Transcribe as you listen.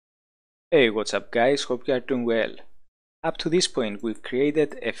Hey, what's up guys, hope you are doing well. Up to this point we've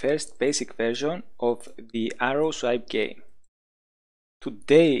created a first basic version of the arrow swipe game.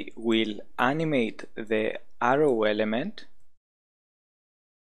 Today we'll animate the arrow element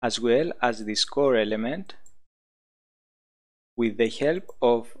as well as the score element with the help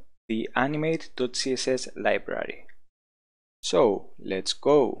of the Animate.css library. So let's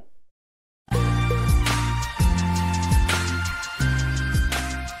go.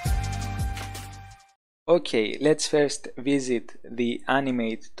 Okay, let's first visit the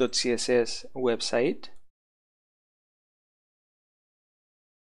Animate.css website.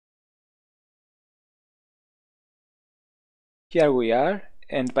 Here we are,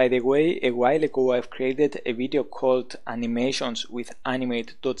 and by the way, a while ago I've created a video called Animations with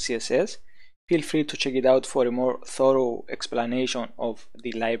Animate.css. Feel free to check it out for a more thorough explanation of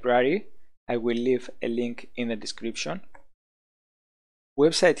the library. I will leave a link in the description.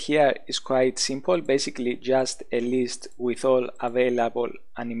 Website here is quite simple, basically just a list with all available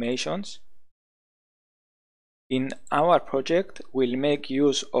animations. In our project, we'll make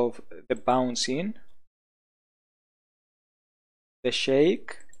use of the bounce in, the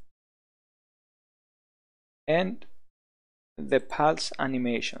shake, and the pulse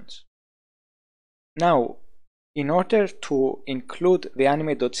animations. Now, in order to include the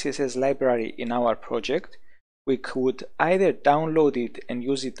Animate.css library in our project, we could either download it and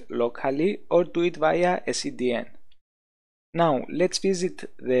use it locally or do it via a CDN. Now, let's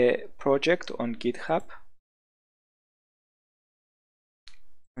visit the project on GitHub.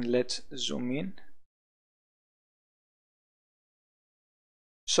 And let's zoom in.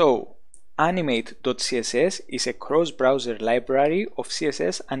 So, Animate.css is a cross-browser library of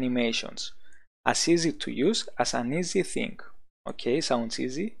CSS animations, as easy to use as an easy thing. Okay, sounds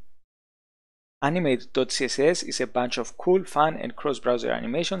easy. Animate.css is a bunch of cool, fun, and cross-browser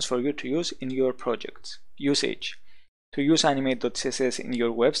animations for you to use in your projects. Usage. To use Animate.css in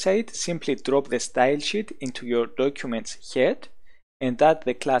your website, simply drop the style sheet into your document's head and add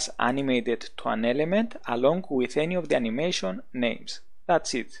the class animated to an element along with any of the animation names.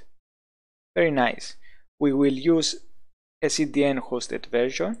 That's it. Very nice. We will use a CDN hosted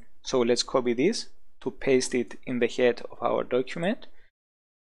version, so let's copy this to paste it in the head of our document.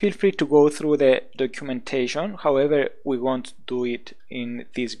 Feel free to go through the documentation, however we won't do it in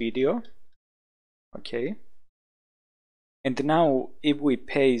this video. Okay. And now if we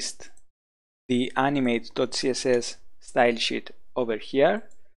paste the Animate.css style sheet over here,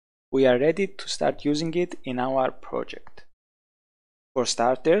 we are ready to start using it in our project. For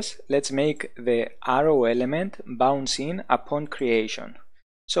starters, let's make the arrow element bounce in upon creation.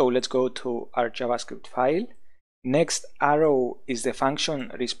 So let's go to our JavaScript file. Next arrow is the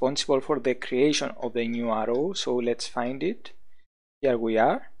function responsible for the creation of the new arrow, so let's find it. Here we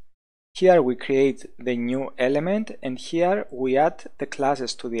are. Here we create the new element and here we add the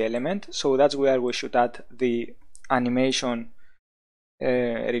classes to the element, so that's where we should add the animation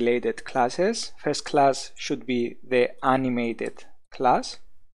related classes. First class should be the animated class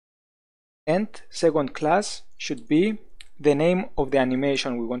and second class should be the name of the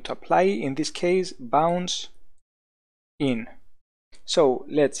animation we want to apply, in this case bounce in. So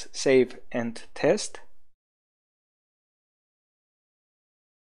let's save and test.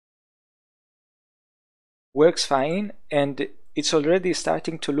 Works fine and it's already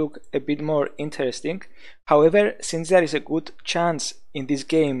starting to look a bit more interesting. However, since there is a good chance in this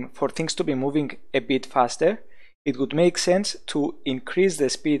game for things to be moving a bit faster, it would make sense to increase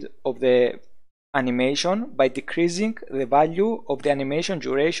the speed of the animation by decreasing the value of the animation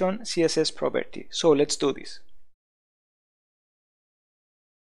duration CSS property. So let's do this.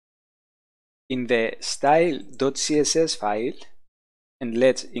 In the style.css file, and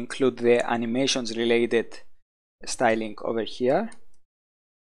let's include the animations related styling over here.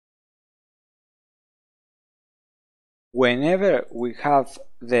 Whenever we have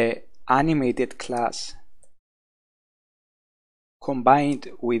the animated class combined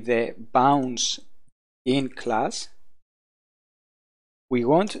with the bounce in class, we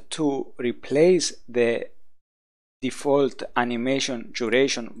want to replace the default animation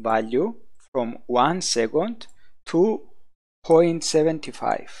duration value from 1 second to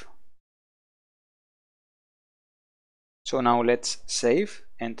 0.75. So now let's save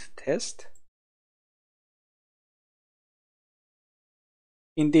and test.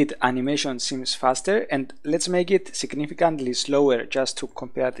 Indeed, animation seems faster, and let's make it significantly slower just to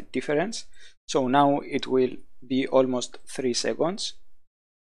compare the difference. So now it will be almost 3 seconds.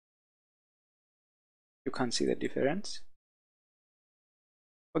 You can see the difference.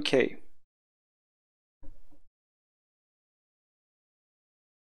 Okay.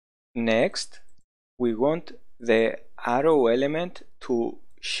 Next, we want the arrow element to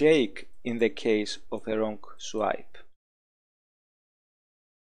shake in the case of a wrong swipe.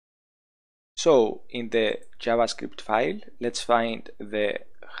 So in the JavaScript file, let's find the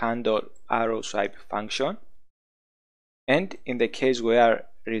handle arrow swipe function, and in the case where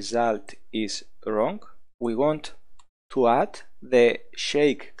result is wrong, we want to add the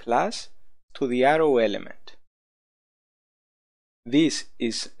shake class to the arrow element. This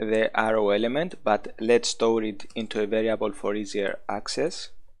is the arrow element, but let's store it into a variable for easier access.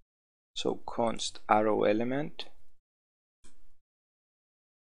 So const arrow element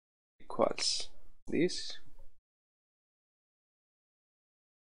equals this.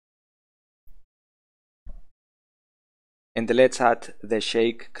 And let's add the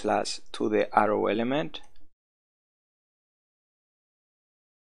shake class to the arrow element.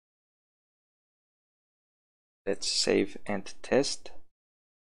 Let's save and test.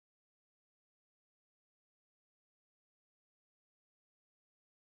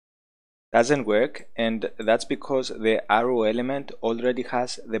 Doesn't work, and that's because the arrow element already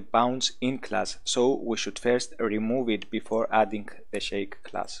has the bounce in class, so we should first remove it before adding the shake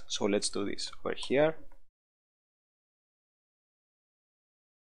class. So let's do this over here.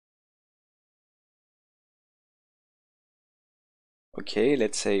 Okay,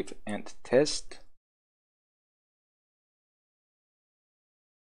 let's save and test.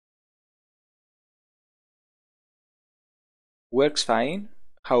 Works fine.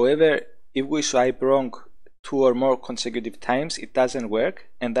 However, if we swipe wrong 2 or more consecutive times, it doesn't work,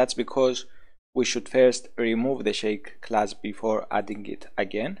 and that's because we should first remove the shake class before adding it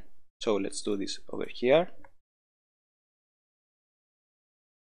again. So let's do this over here.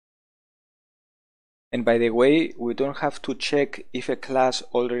 And by the way, we don't have to check if a class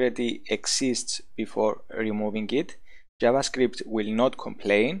already exists before removing it. JavaScript will not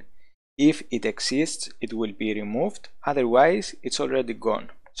complain. If it exists, it will be removed. Otherwise, it's already gone.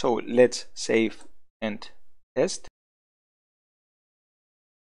 So let's save and test.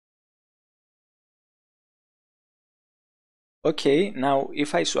 Okay, now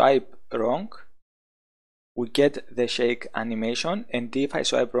if I swipe wrong, we get the shake animation, and if I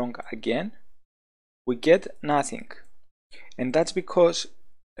swipe wrong again, we get nothing. And that's because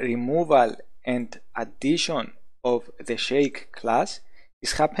removal and addition of the shake class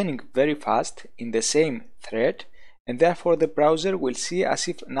is happening very fast in the same thread, and therefore the browser will see as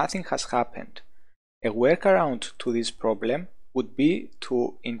if nothing has happened. A workaround to this problem would be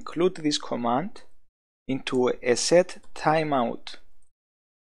to include this command into a setInterval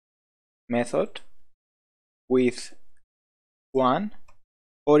method with 1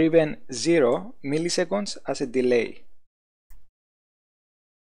 or even 0 milliseconds as a delay.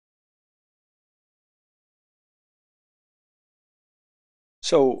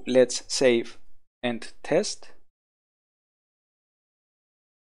 So let's save and test.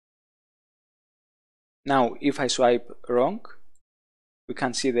 Now if I swipe wrong, we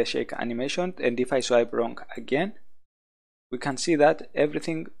can see the shake animation, and if I swipe wrong again, we can see that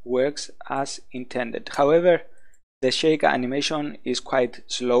everything works as intended. However, the shake animation is quite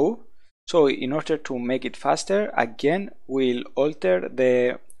slow, so in order to make it faster, again we'll alter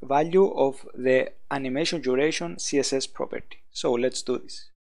the value of the animation duration CSS property. So let's do this.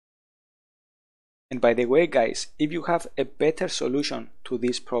 And by the way, guys, if you have a better solution to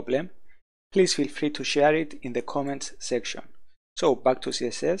this problem, please feel free to share it in the comments section. So back to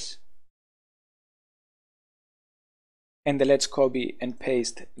CSS, and let's copy and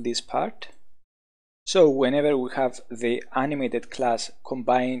paste this part. So whenever we have the animated class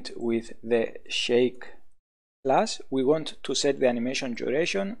combined with the shake class, we want to set the animation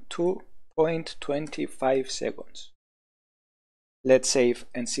duration to 0.25 seconds. Let's save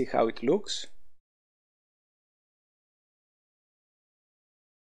and see how it looks.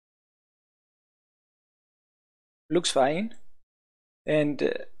 Looks fine,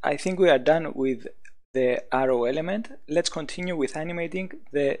 and I think we are done with the arrow element. Let's continue with animating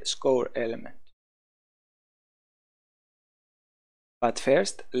the score element. But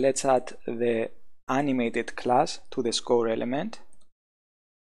first, let's add the animated class to the score element.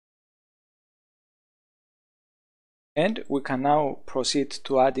 And we can now proceed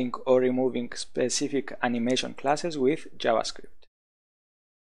to adding or removing specific animation classes with JavaScript.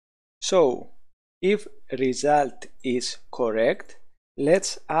 So, if result is correct,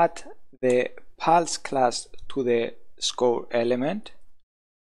 let's add the pulse class to the score element.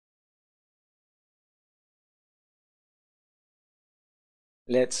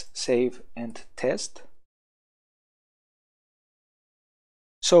 Let's save and test.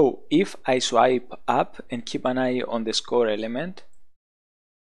 So if I swipe up and keep an eye on the score element,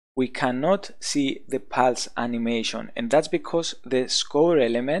 we cannot see the pulse animation, and that's because the score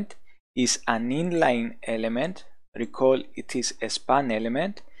element is an inline element. Recall, it is a span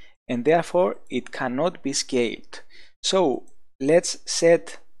element, and therefore it cannot be scaled. So let's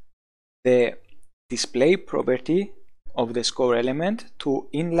set the display property of the score element to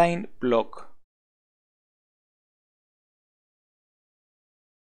inline block.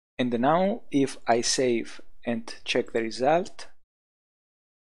 And now if I save and check the result,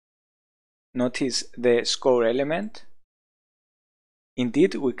 notice the score element.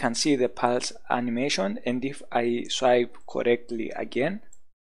 Indeed, we can see the pulse animation, and if I swipe correctly again,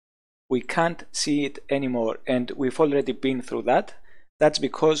 we can't see it anymore, and we've already been through that. That's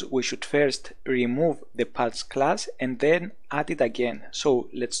because we should first remove the pulse class and then add it again. So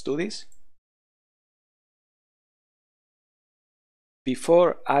let's do this.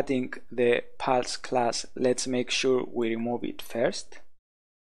 Before adding the pulse class, let's make sure we remove it first.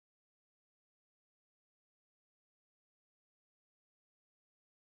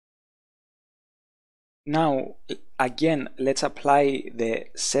 Now again, let's apply the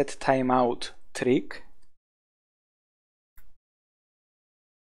set timeout trick.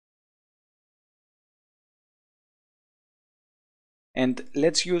 And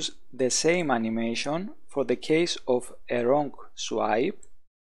let's use the same animation for the case of a wrong swipe.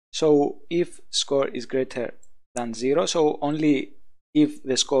 So if score is greater than 0, so only if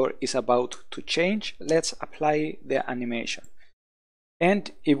the score is about to change, let's apply the animation.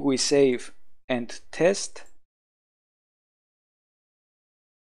 And if we save and test,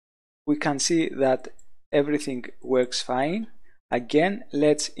 we can see that everything works fine. Again,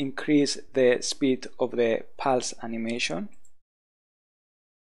 let's increase the speed of the pulse animation.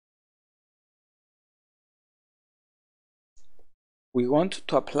 We want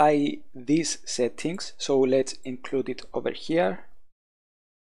to apply these settings, so let's include it over here.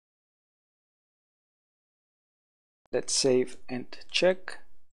 Let's save and check.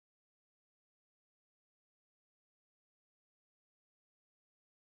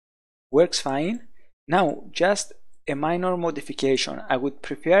 Works fine. Now, just a minor modification. I would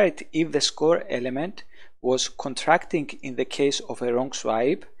prefer it if the score element was contracting in the case of a wrong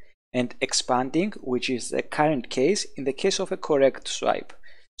swipe and expanding, which is the current case, in the case of a correct swipe.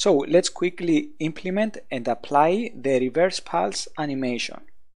 So let's quickly implement and apply the reverse pulse animation.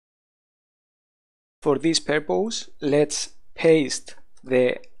 For this purpose, let's paste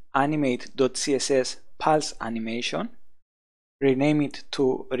the Animate.css pulse animation, rename it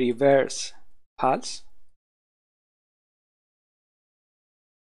to reverse pulse,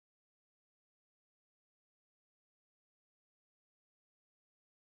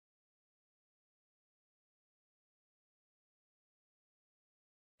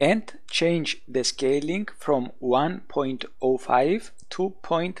 and change the scaling from 1.05 to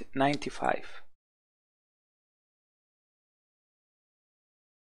 0.95.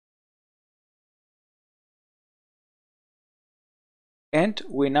 And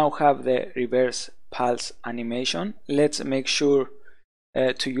we now have the reverse pulse animation. Let's make sure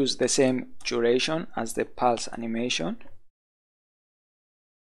to use the same duration as the pulse animation.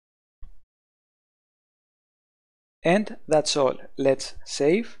 And that's all. Let's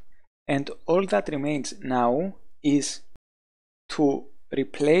save, and all that remains now is to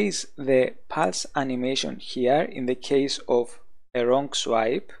replace the pulse animation here in the case of a wrong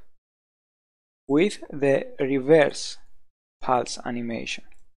swipe with the reverse pulse animation.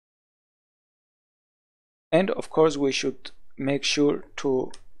 And of course we should make sure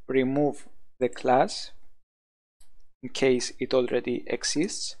to remove the class in case it already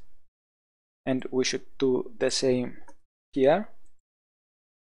exists. And we should do the same here.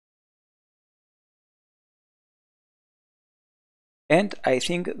 And I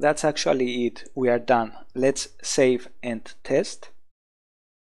think that's actually it. We are done. Let's save and test.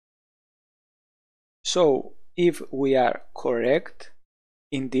 So if we are correct,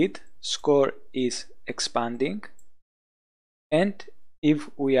 indeed score is expanding. And if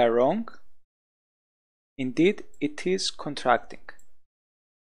we are wrong, indeed it is contracting.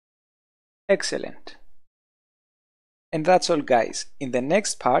 Excellent. And that's all, guys. In the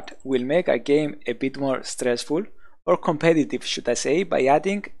next part, we'll make our game a bit more stressful, or competitive should I say, by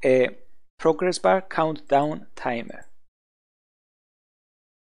adding a progress bar countdown timer.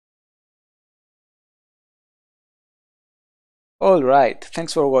 Alright,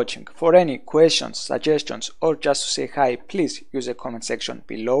 thanks for watching. For any questions, suggestions, or just to say hi, please use the comment section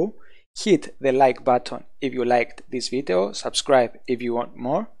below. Hit the like button if you liked this video, subscribe if you want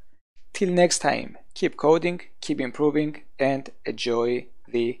more. Till next time, keep coding, keep improving, and enjoy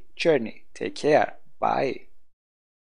the journey. Take care. Bye.